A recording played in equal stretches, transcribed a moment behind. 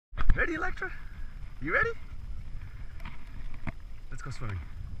Ready, Electra? You ready? Let's go swimming.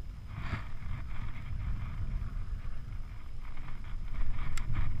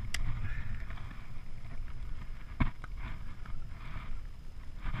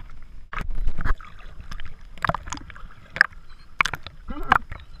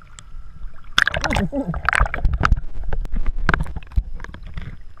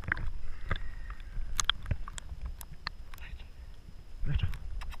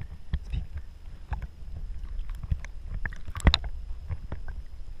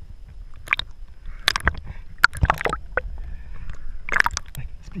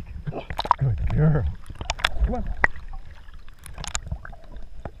 Speak. Good girl. Come on.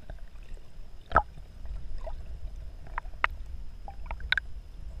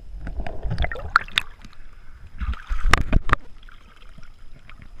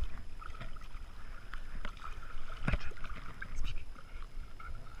 Speak.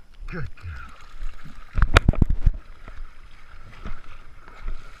 Good girl.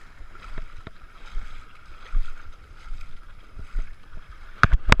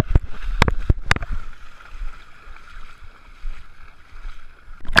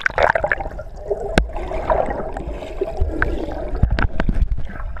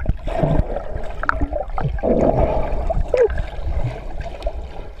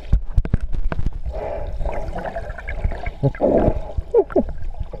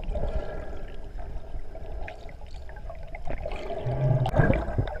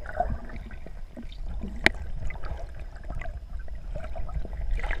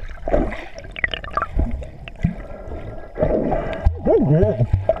 Good girl.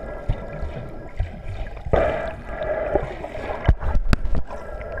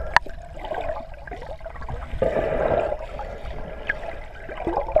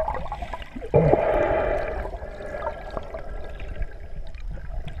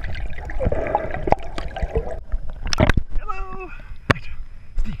 Hello.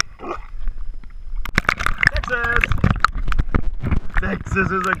 Steve. Texas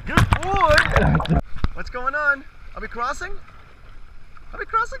is a good boy. What's going on? Are we crossing? Are we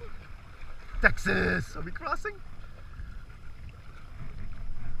crossing? Texas, are we crossing?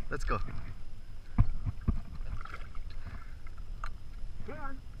 Let's go. Come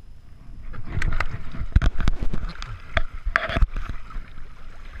on.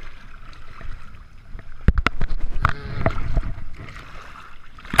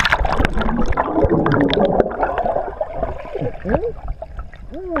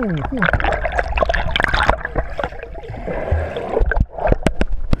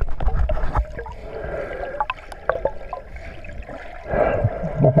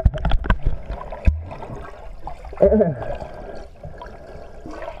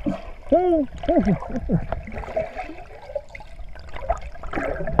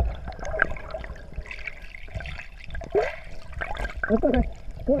 That's okay.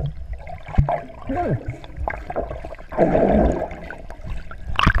 Come on. Come on.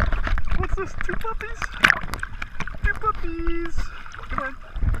 What's this? Two puppies? Two puppies. Come on.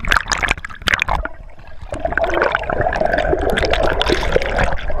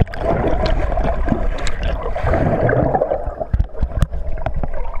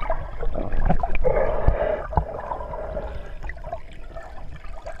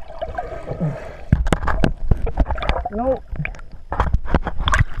 No.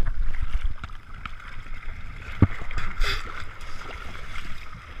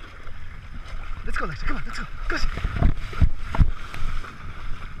 Let's go, Lexi. Come on, let's go. Go.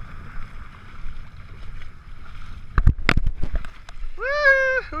 Woo!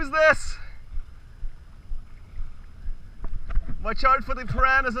 Who's this? Watch out for the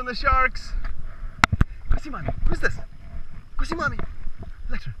piranhas and the sharks. Go see mommy. Who's this? Go see mommy.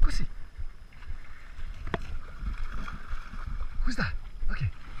 Electra, go see. Who's that? Okay.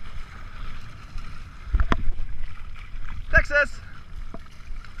 Texas!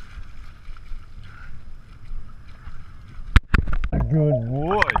 A good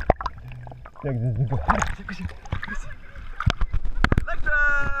boy. Texas is a good boy. Electra!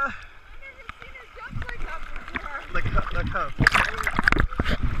 I've never seen her jump like that before. Like how?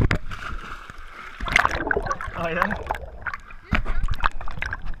 Oh yeah?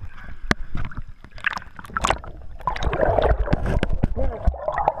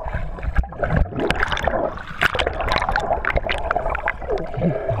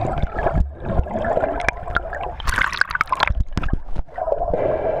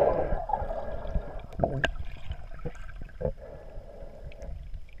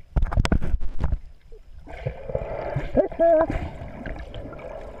 Take care.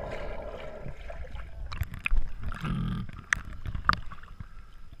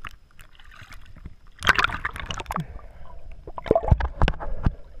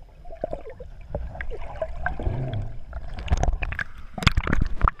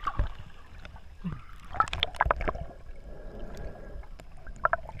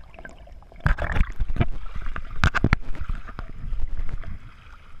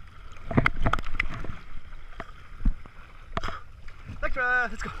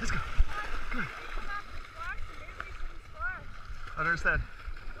 Let's go. Let's go. Come on. I don't understand.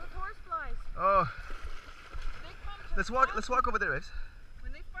 Those horse flies. Oh. They come to Let's walk over there, Ace.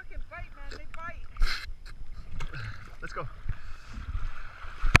 When they fucking bite, man, they bite. Let's go.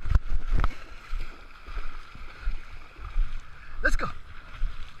 Let's go.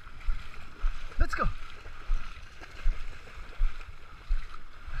 Let's go. If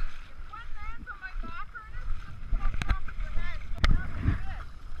one lands on my back, Ernest, it's gonna pop off of your head. It's gonna hurt like this.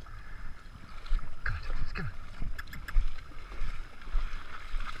 Come on, Texas, come on.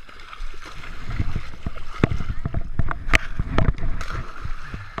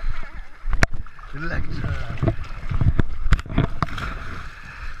 Electra.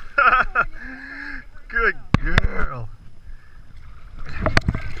 Good girl.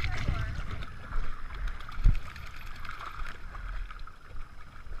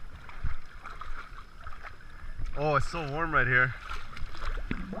 Oh, it's so warm right here.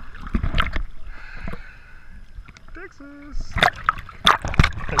 Texas.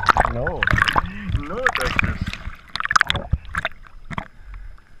 No. No, Texas.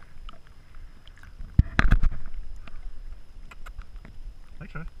 I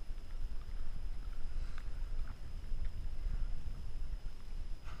try.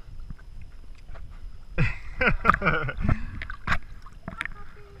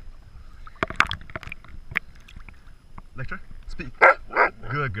 Lecture? Speak.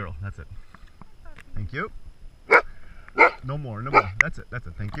 Good girl. That's it. Thank you. No more. No more. That's it. That's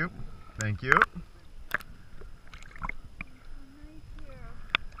it. Thank you. Thank you.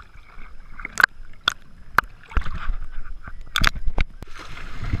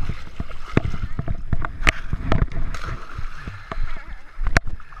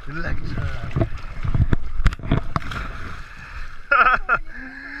 Lecture.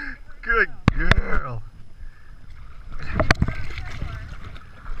 Good girl.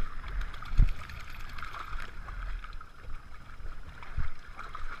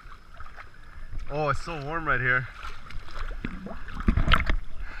 Oh, it's so warm right here.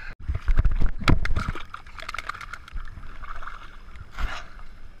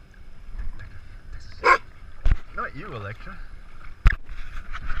 Not you, Electra.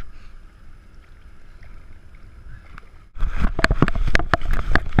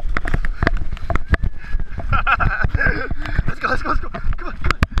 Let's go, let's go, let's go. Come on,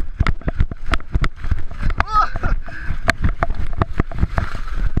 come on. Oh!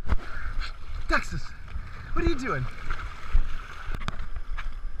 Texas, what are you doing?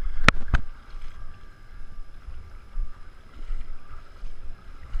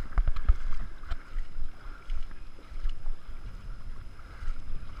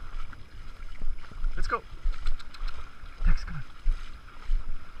 Let's go. Tex, come on.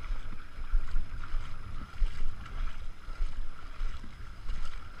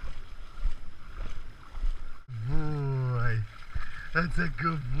 Boy, that's a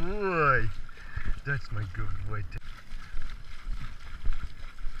good boy. That's my good boy.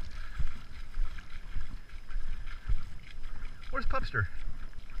 Where's Pupster?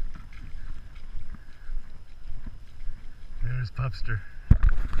 There's Pupster.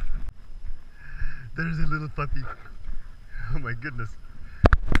 There's a little puppy. Oh my goodness.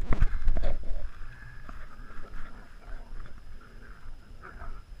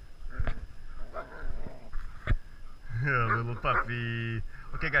 Yeah, little puppy.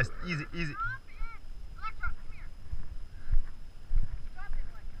 Okay guys, easy, easy.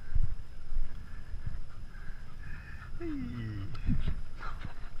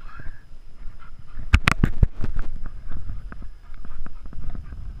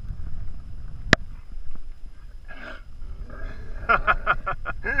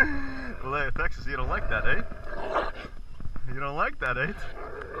 Well, hey, Texas, you don't like that, eh? You don't like that, eh?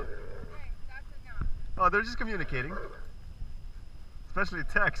 Oh, they're just communicating. Especially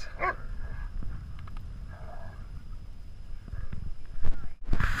Tex.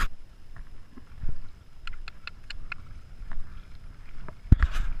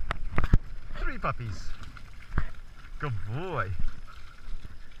 Three puppies. Good boy.